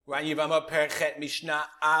Yevamot perchet Mishnah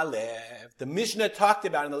Aleph. The Mishnah talked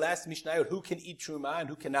about in the last Mishnah who can eat truma and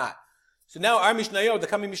who cannot. So now our Mishnah, the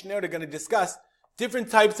coming Mishnah, are going to discuss different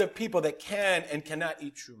types of people that can and cannot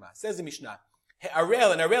eat truma. Says the Mishnah,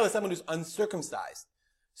 Arel is someone who's uncircumcised.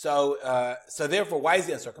 So therefore, why is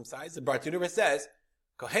he uncircumcised? The Bartunura says,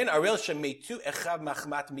 Kohen Arel shemetu echav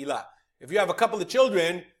machmat milah. If you have a couple of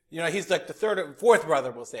children, he's like the third or fourth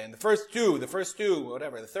brother, we'll say, and the first two, the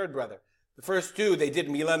third brother. The first two, they did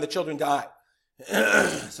milah and the children died.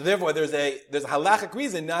 So therefore, there's a halachic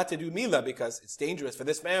reason not to do milah because it's dangerous for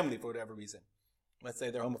this family for whatever reason. Let's say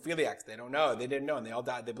they're homophiliacs. They don't know. They didn't know and they all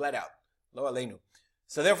died. They bled out. Lo aleinu.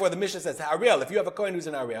 So therefore, the Mishnah says, Ariel, if you have a Kohen who's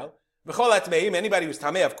an Ariel, v'chol atmeim, anybody who's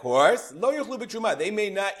tameh, of course, lo yuchlu b'truma. They may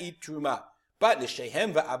not eat truma. But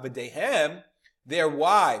l'shehem v'abadehem, their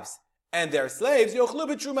wives and their slaves, yuchlu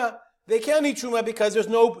b'truma. They can't eat truma because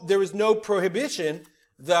there is no prohibition.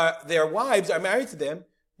 Their wives are married to them,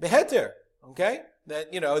 beheter. Okay?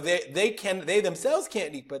 That, they themselves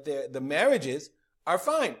can't eat, but the marriages are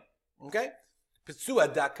fine. Okay?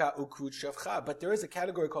 Psua daka ukut shavcha. But there is a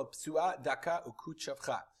category called psua daka ukut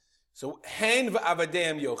shavcha. So, hen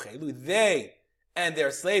v'avadeim yochelu. They and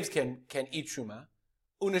their slaves can eat truma.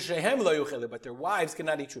 Unashehem lo yochelu. But their wives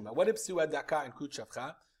cannot eat truma. What is psua daka and kut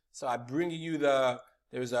shavcha? So I'm bringing you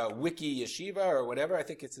there's a wiki yeshiva or whatever. I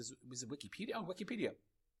think is it Wikipedia? Oh, Wikipedia.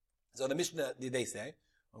 So the Mishnah, they say,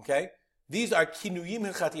 okay, these are kinuyim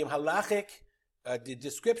hilchatiyim, halachic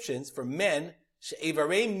descriptions for men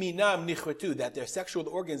she'evarei minam nichretu, that their sexual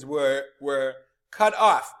organs were cut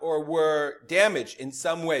off or were damaged in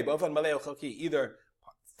some way, b'ofen malei chalki, either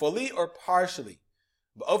fully or partially.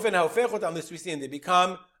 B'ofen haofech otam l'srisin, they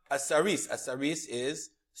become a saris. A saris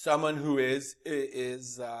is someone who is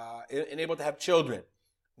unable to have children.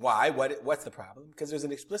 Why? What's the problem? Because there's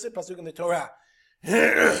an explicit pasuk in the Torah.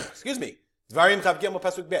 Excuse me. Dvarim chav gimel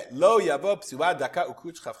pasuk bet. Lo yavo psua daka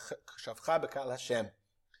ukut shavcha b'kal Hashem.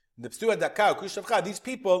 The psua daka ukut shavcha, these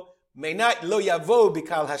people may not lo yavo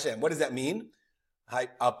b'kal Hashem. What does that mean?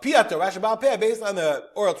 Al pi Torah shebal peh, based on the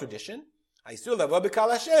oral tradition. Ha'isur lavo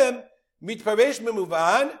b'kal Hashem mitparesh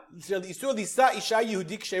memuvan isur lisa isha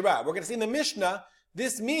Yehudi kshera. We're going to see in the Mishnah.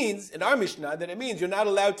 This means, in our Mishnah, that it means you're not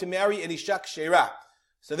allowed to marry an isha kshera.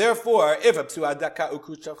 So therefore, if a psua daka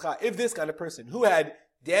ukut shavcha, if this kind of person who had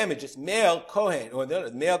damage, this male Kohen, or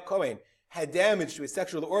the male Kohen, had damage to his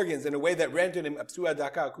sexual organs in a way that rendered him a psua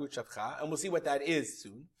daka ukut shavcha, and we'll see what that is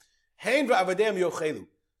soon. Hein v'avadem yochelu.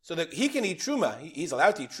 So that he can eat truma. He's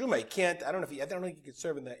allowed to eat truma. He can't, I don't know if he can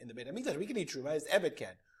serve in the Beit HaMikdash. He can eat truma, his Eved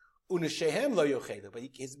can. Unashehem lo yochelu. But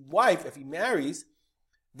his wife, if he marries,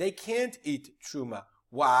 they can't eat truma.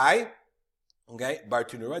 Why? Okay,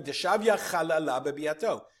 Bartunura, deshavya chalala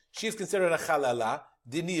bebiato. She is considered a chalala.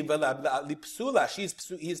 Dini lipsula.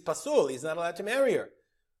 He's pasul. He's not allowed to marry her.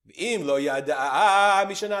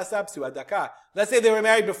 Let's say they were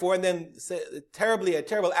married before, and then a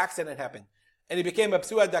terrible accident happened, and he became a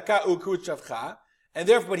psua daka ukut shavcha, and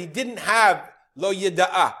therefore, but he didn't have lo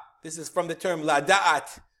yada'a. This is from the term la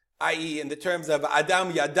da'at, i.e., in the terms of Adam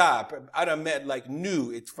yada. Adam meant like knew.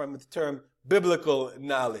 It's from the term biblical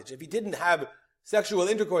knowledge. If he didn't have sexual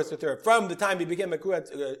intercourse with her from the time he became a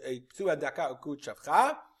psua daka ukut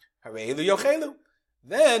shavcha, harei yochelu.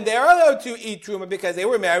 Then they are allowed to eat truma because they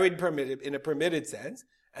were married in a permitted sense,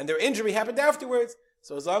 and their injury happened afterwards.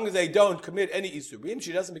 So as long as they don't commit any isurim,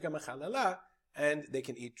 she doesn't become a chalala, and they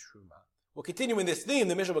can eat truma. We'll continue in this theme.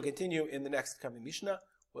 The Mishnah will continue in the next coming Mishnah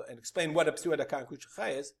and explain what a psua daka ukut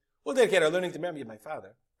shavcha is. We'll dedicate our learning to memory of my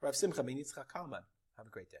father, Rav Simcha ben Yitzchak Kalman. Have a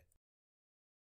great day.